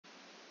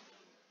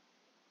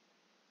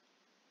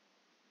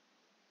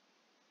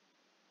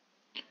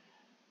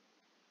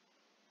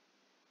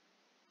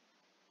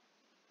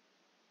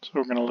So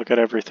we're going to look at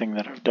everything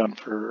that I've done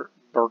for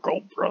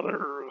Burgle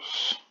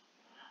Brothers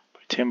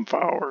by Tim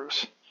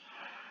Fowers.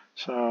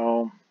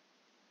 So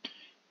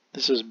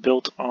this is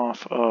built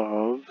off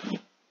of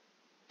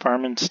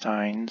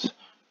Farmenstein's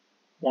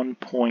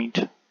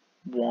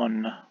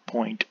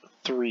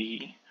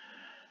 1.1.3,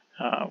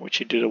 which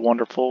he did a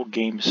wonderful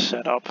game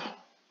setup.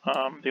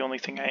 The only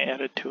thing I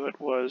added to it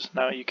was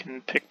now you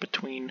can pick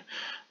between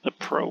the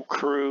pro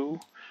crew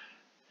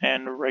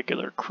and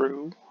regular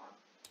crew.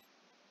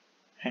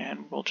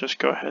 And we'll just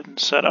go ahead and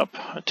set up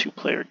a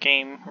two-player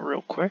game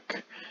real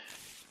quick.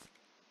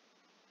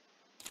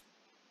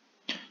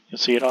 You'll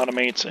see it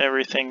automates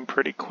everything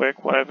pretty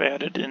quick. What I've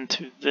added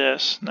into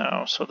this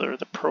now, so they're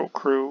the pro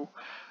crew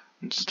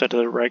instead of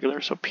the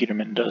regular, so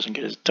Peterman doesn't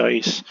get his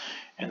dice,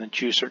 and the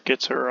juicer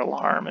gets her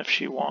alarm if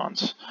she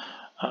wants.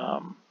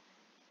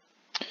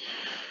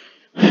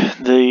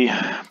 The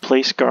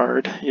place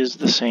guard is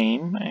the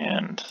same,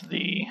 and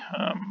the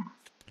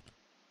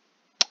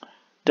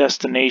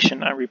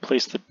destination, I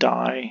replaced the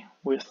die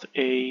with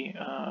a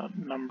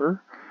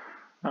number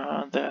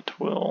that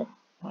will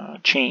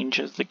change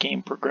as the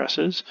game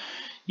progresses.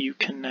 You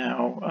can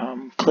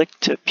now click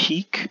to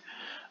peek,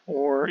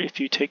 or if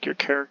you take your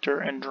character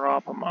and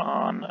drop them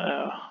on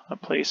a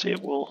place,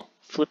 it will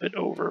flip it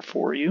over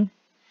for you.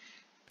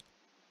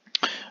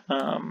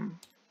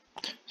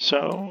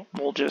 So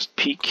we'll just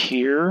peek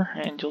here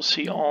and you'll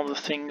see all the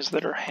things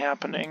that are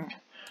happening.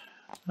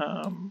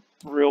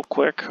 Real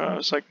quick,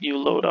 it's like you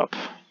load up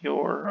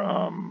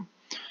your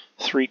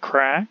 3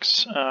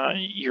 cracks.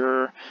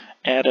 Your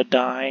add a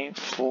die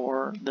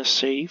for the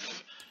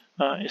safe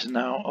is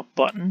now a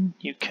button.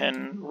 You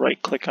can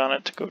right click on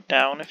it to go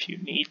down if you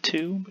need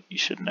to, but you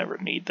should never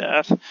need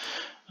that. So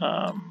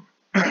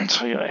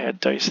yeah, I had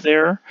dice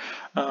there.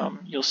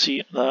 You'll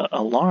see the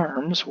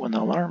alarms. When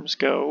the alarms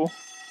go,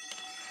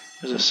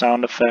 there's a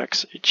sound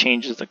effects. It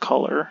changes the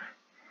color.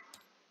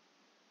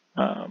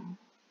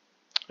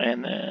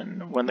 And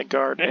then when the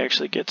guard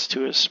actually gets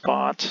to his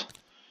spot,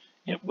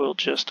 it will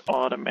just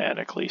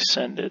automatically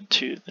send it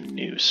to the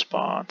new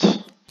spot.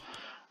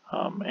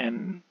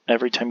 And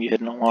every time you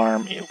hit an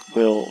alarm, it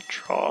will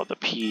draw the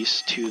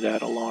piece to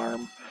that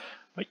alarm.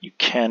 But you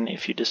can,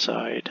 if you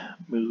decide,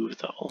 move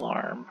the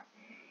alarm.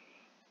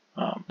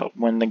 But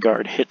when the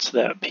guard hits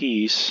that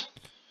piece,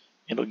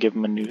 it'll give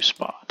him a new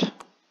spot.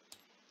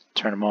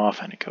 Turn him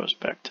off and it goes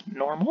back to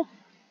normal.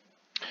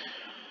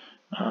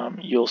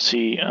 You'll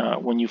see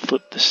when you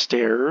flip the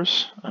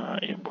stairs,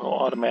 it will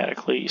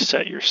automatically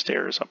set your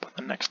stairs up at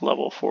the next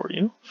level for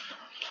you.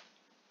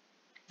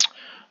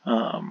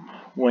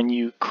 When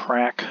you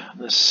crack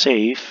the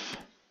safe,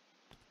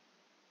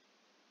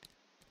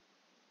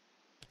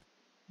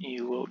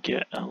 you will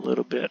get a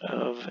little bit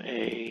of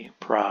a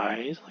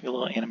prize, like a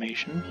little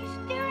animation. What are you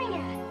staring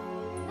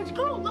at? Let's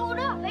go, load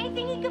up.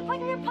 Anything you can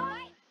put in your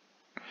pie.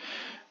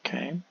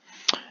 Okay,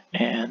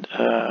 and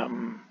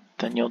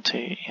then you'll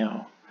take,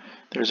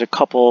 there's a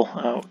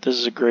couple, this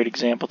is a great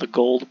example, the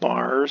gold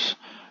bars.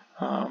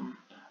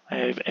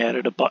 I've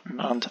added a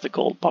button onto the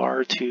gold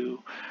bar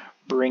to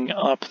bring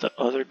up the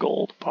other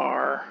gold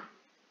bar.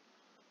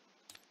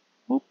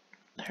 Whoop,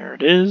 there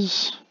it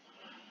is.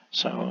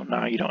 So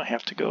now you don't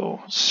have to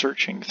go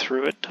searching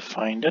through it to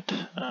find it.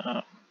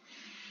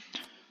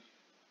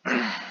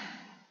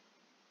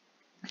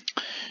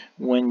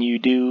 When you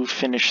do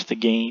finish the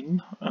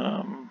game,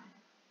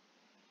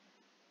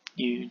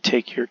 you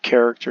take your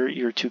character,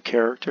 your 2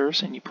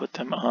 characters, and you put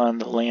them on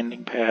the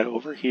landing pad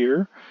over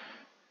here,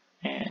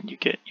 and you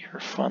get your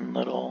fun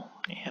little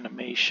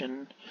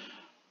animation.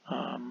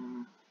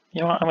 You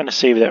know what, I'm going to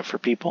save that for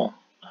people.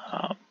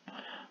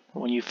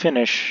 When you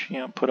finish,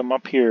 put them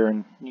up here,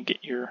 and you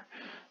get your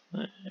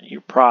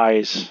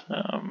prize.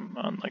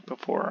 Unlike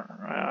before,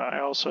 I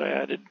also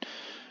added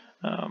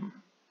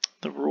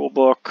the rule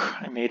book.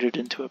 I made it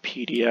into a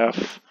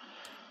PDF.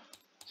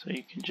 So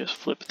you can just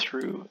flip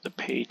through the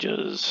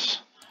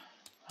pages,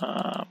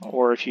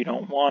 or if you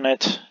don't want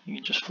it, you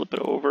can just flip it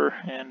over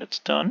and it's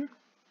done.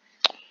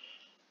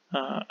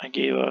 I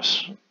gave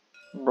us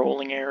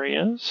rolling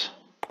areas,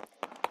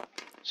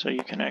 so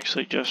you can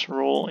actually just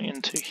roll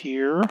into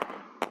here.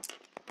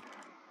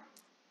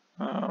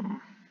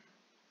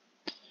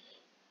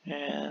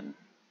 And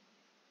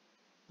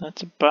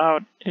that's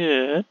about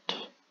it.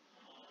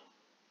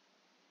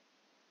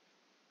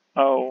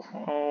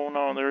 Oh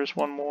no, there's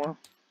one more.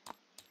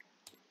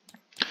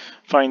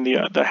 Find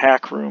the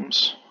hack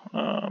rooms.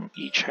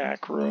 Each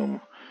hack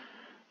room,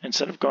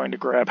 instead of going to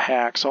grab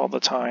hacks all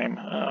the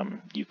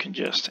time, you can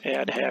just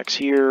add hacks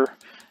here.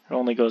 It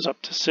only goes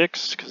up to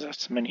 6 because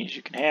that's as many as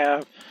you can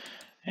have,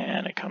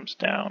 and it comes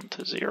down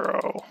to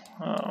 0.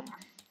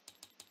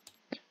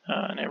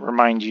 And it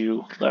reminds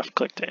you left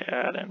click to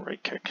add and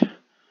right click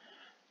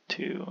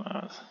to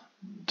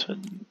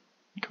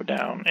go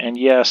down. And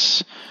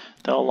yes,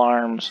 the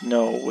alarms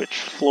know which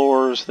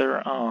floors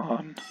they're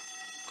on.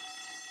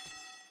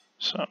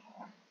 So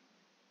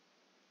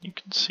you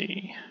can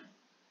see,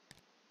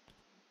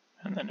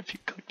 and then if you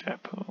click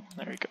that, boom,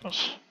 there he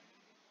goes.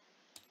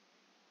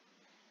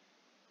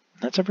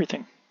 That's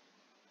everything.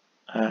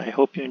 I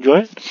hope you enjoy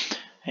it,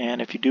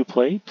 and if you do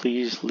play,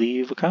 please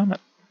leave a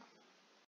comment.